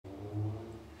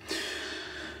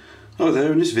Hello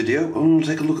there, in this video I want to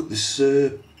take a look at this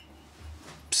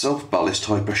self-ballast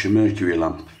high pressure mercury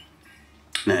lamp.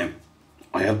 Now,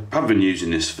 I have been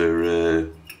using this for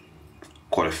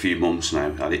quite a few months now.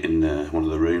 I had it in one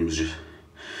of the rooms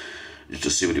just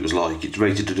to see what it was like. It's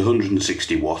rated at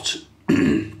 160 watt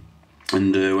and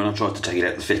when I tried to take it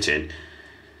out the fitting,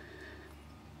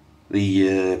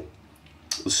 the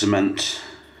cement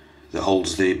that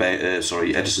holds the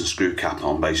Edison screw cap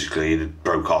on, basically it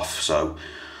broke off, so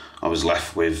I was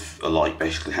left with a light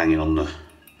basically hanging on the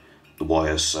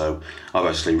wires. So I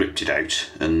basically ripped it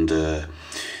out, and the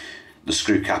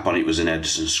screw cap on it was an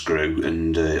Edison screw,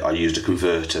 and I used a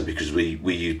converter because we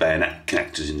use bayonet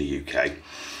connectors in the UK.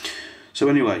 So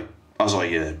anyway, as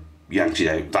I yanked it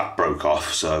out, that broke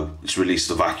off, so it's released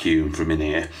the vacuum from in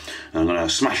here, and I'm going to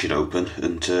smash it open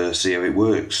and see how it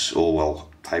works, or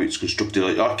well, how it's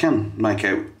constructed. I can make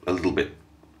out a little bit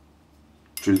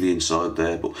through the inside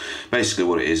there, but basically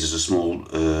what it is a small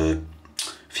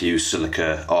fused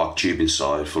silica arc tube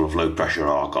inside full of low pressure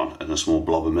argon and a small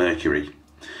blob of mercury,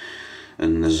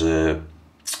 and there's a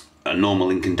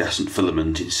normal incandescent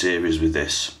filament in series with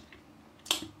this,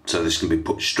 so this can be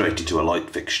put straight into a light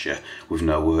fixture with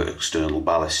no external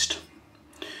ballast.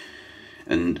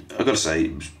 And I've got to say,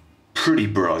 it was pretty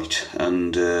bright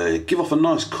and give off a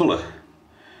nice colour,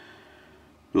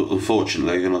 but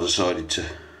unfortunately when I decided to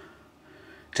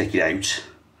take it out,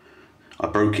 I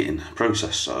broke it in the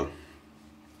process. So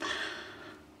I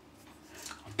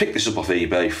picked this up off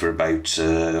eBay for about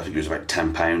I think it was about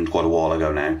 £10 quite a while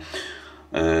ago now.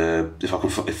 If I can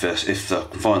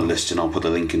find the listing, I'll put the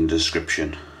link in the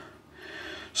description.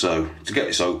 So to get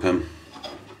this open,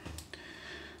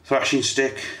 thrashing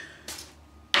stick,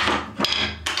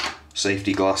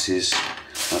 safety glasses,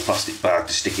 and a plastic bag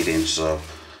to stick it in. So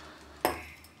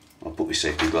I'll put my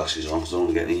safety glasses on because I don't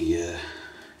want to get any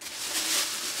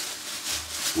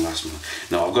Now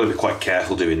I've got to be quite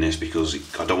careful doing this because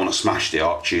I don't want to smash the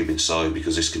arc tube inside,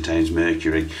 because this contains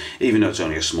mercury, even though it's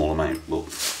only a small amount. But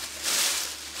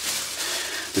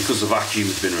because the vacuum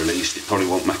has been released, it probably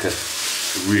won't make a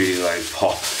really loud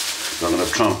pop. But I'm going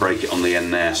to try and break it on the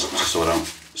end there, so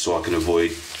I can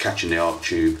avoid catching the arc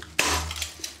tube.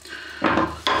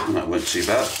 And that won't too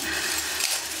bad.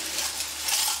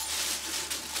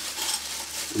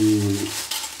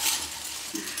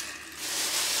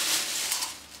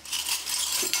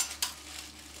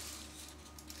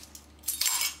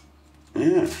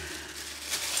 Yeah.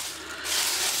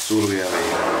 So what do we have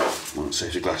here? Well, the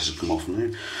safety glasses have come off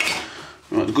now.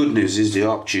 Right, the good news is the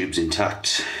arc tube's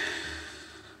intact.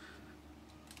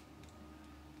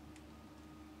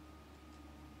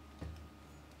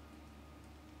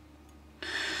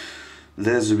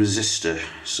 There's a resistor,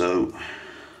 so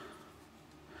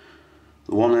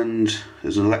the one end,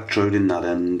 there's an electrode in that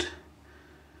end,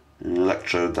 and an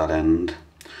electrode that end.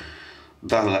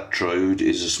 That electrode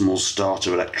is a small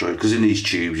starter electrode, because in these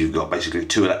tubes you've got basically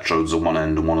two electrodes on one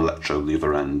end and one electrode the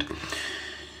other end,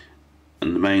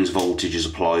 and the mains voltage is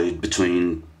applied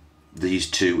between these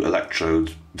two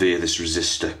electrodes via this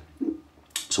resistor.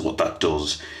 So what that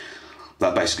does,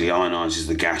 that basically ionises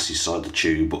the gas inside the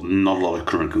tube, but not a lot of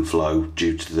current can flow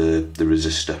due to the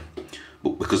resistor.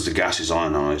 But because the gas is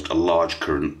ionised, a large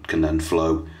current can then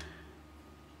flow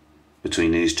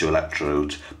between these two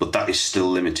electrodes, but that is still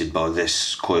limited by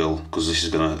this coil, because this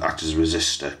is going to act as a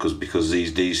resistor. Because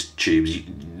these tubes,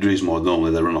 the reason why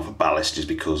normally they run off a ballast is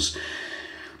because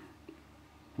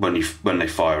when they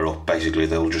fire up, basically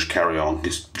they'll just carry on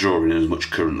just drawing in as much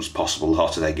current as possible. The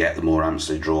hotter they get, the more amps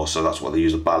they draw, so that's why they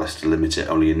use a ballast to limit it.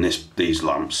 Only in these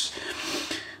lamps,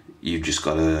 you've just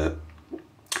got a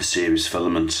series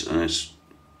filament, and it's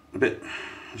a bit,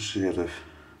 let's see how they've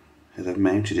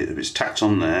mounted it. It's tacked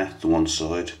on there to one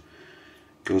side,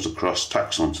 goes across,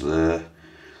 tacks onto there,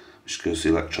 which goes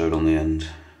to the electrode on the end.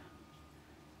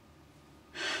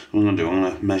 What I'm going to do, I'm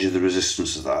going to measure the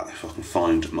resistance of that if I can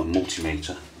find my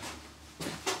multimeter.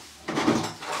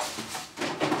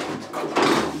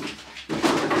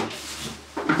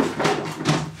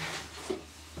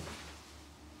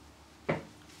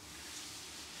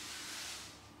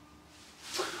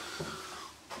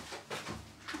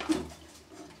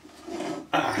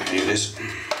 Here it is.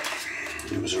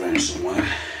 It was around somewhere.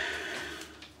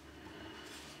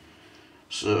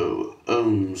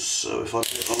 So if I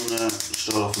put on there,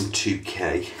 start off on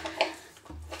 2K.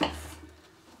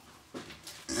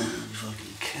 And if I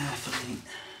can carefully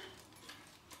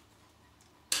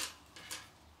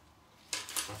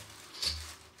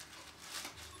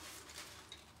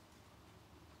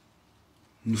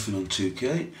nothing on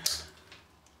 2K.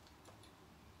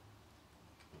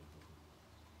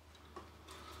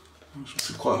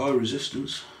 That's quite high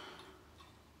resistance.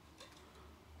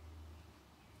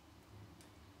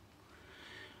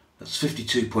 That's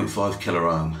 52.5 kilo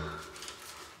ohm.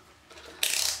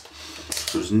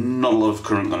 So there's not a lot of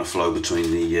current going to flow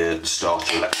between the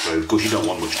starter electrode. Of course, you don't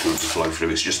want much current to flow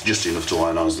through. It's just enough to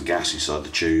ionise the gas inside the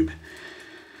tube.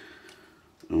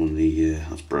 And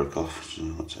that's broke off, so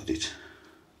let's add it.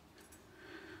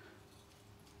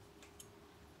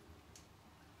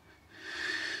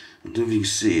 I don't know if you can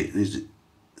see it.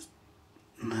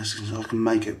 I can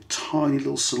make a tiny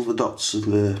little silver dots of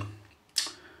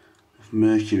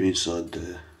mercury inside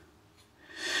there.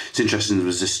 It's interesting, the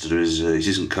resistor is it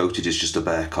isn't coated, it's just a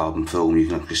bare carbon film. You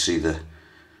can actually see the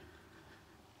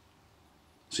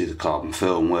carbon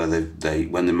film where they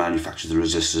when they manufacture the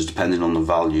resistors, depending on the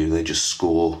value, they just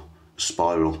score a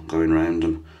spiral going around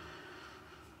them.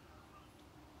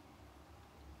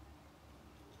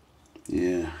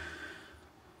 Yeah.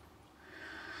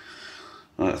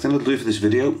 Right, I think that'll do for this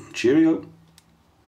video. Cheerio.